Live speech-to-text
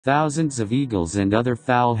Thousands of eagles and other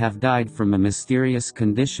fowl have died from a mysterious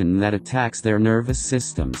condition that attacks their nervous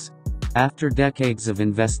systems. After decades of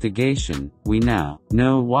investigation, we now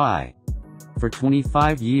know why. For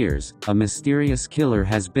 25 years, a mysterious killer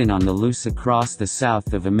has been on the loose across the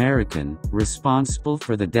South of America, responsible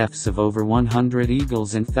for the deaths of over 100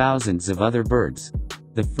 eagles and thousands of other birds.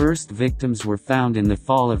 The first victims were found in the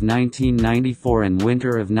fall of 1994 and winter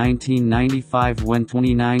of 1995 when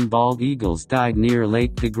 29 bald eagles died near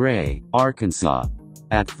Lake DeGray, Arkansas.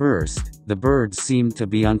 At first, the birds seemed to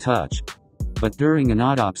be untouched. But during an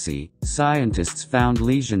autopsy, scientists found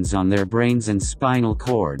lesions on their brains and spinal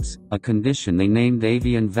cords, a condition they named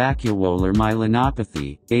Avian vacuolar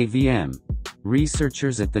myelopathy, AVM.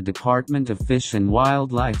 Researchers at the Department of Fish and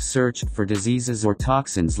Wildlife searched for diseases or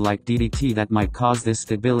toxins like DDT that might cause this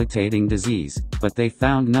debilitating disease, but they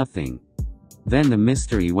found nothing. Then the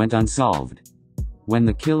mystery went unsolved. When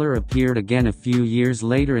the killer appeared again a few years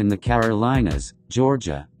later in the Carolinas,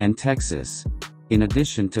 Georgia, and Texas, in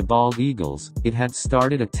addition to bald eagles, it had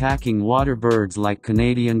started attacking water birds like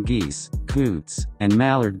Canadian geese, coots, and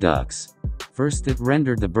mallard ducks. First it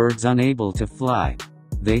rendered the birds unable to fly.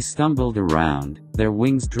 They stumbled around, their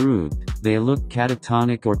wings drooped, they looked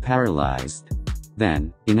catatonic or paralyzed.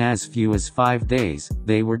 Then, in as few as 5 days,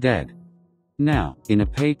 they were dead. Now, in a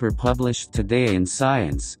paper published today in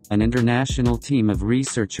Science, an international team of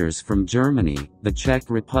researchers from Germany, the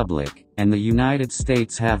Czech Republic, and the United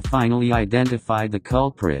States have finally identified the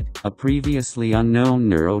culprit, a previously unknown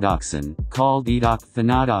neurotoxin, called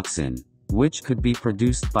toxin, which could be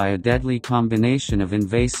produced by a deadly combination of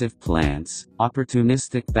invasive plants,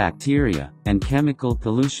 opportunistic bacteria, and chemical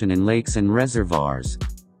pollution in lakes and reservoirs.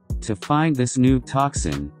 To find this new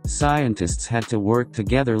toxin, scientists had to work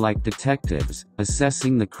together like detectives,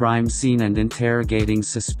 assessing the crime scene and interrogating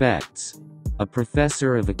suspects. A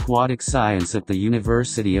professor of aquatic science at the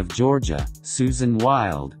University of Georgia, Susan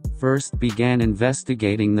Wild, first began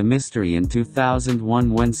investigating the mystery in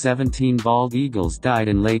 2001 when 17 bald eagles died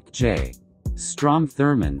in Lake J.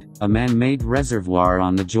 Strom-Thurmond, a man-made reservoir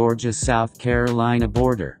on the Georgia-South Carolina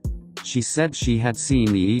border. She said she had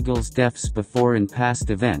seen the eagles' deaths before in past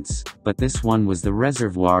events, but this one was the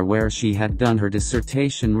reservoir where she had done her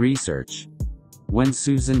dissertation research. When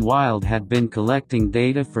Susan Wild had been collecting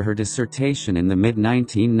data for her dissertation in the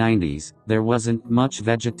mid-1990s, there wasn't much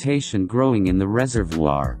vegetation growing in the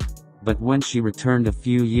reservoir. But when she returned a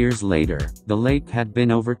few years later, the lake had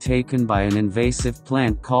been overtaken by an invasive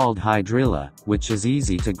plant called hydrilla, which is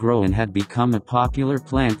easy to grow and had become a popular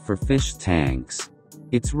plant for fish tanks.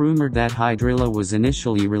 It's rumored that hydrilla was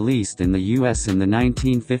initially released in the US in the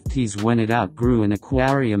 1950s when it outgrew an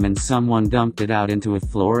aquarium and someone dumped it out into a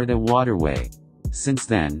Florida waterway. Since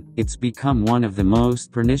then, it's become one of the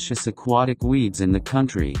most pernicious aquatic weeds in the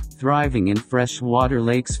country, thriving in freshwater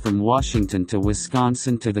lakes from Washington to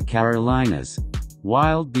Wisconsin to the Carolinas.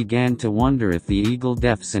 Wild began to wonder if the eagle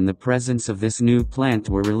deaths and the presence of this new plant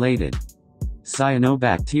were related.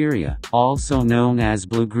 Cyanobacteria, also known as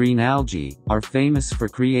blue-green algae, are famous for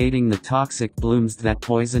creating the toxic blooms that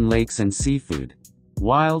poison lakes and seafood.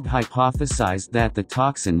 Wild hypothesized that the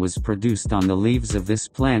toxin was produced on the leaves of this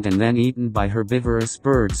plant and then eaten by herbivorous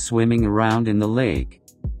birds swimming around in the lake.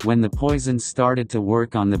 When the poison started to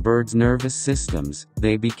work on the birds' nervous systems,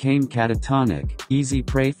 they became catatonic, easy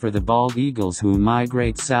prey for the bald eagles who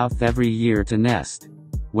migrate south every year to nest.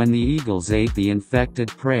 When the eagles ate the infected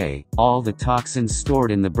prey, all the toxins stored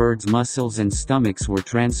in the birds' muscles and stomachs were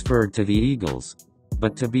transferred to the eagles.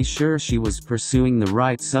 But to be sure she was pursuing the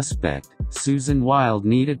right suspect, Susan Wild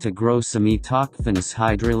needed to grow some Toxinus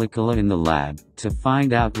hydrilicola in the lab, to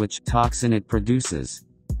find out which toxin it produces.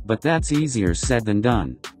 But that's easier said than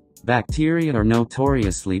done. Bacteria are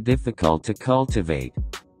notoriously difficult to cultivate.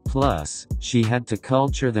 Plus, she had to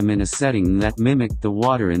culture them in a setting that mimicked the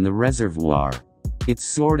water in the reservoir. It's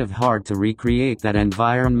sort of hard to recreate that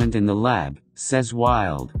environment in the lab, says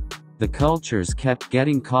Wild. The cultures kept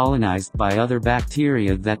getting colonized by other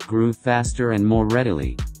bacteria that grew faster and more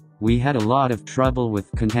readily. We had a lot of trouble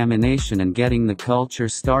with contamination and getting the culture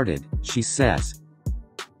started, she says.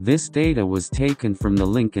 This data was taken from the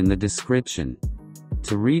link in the description.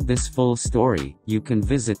 To read this full story, you can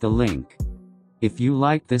visit the link. If you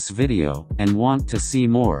like this video, and want to see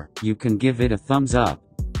more, you can give it a thumbs up.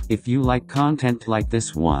 If you like content like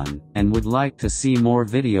this one, and would like to see more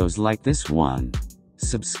videos like this one,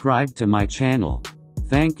 subscribe to my channel.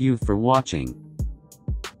 Thank you for watching.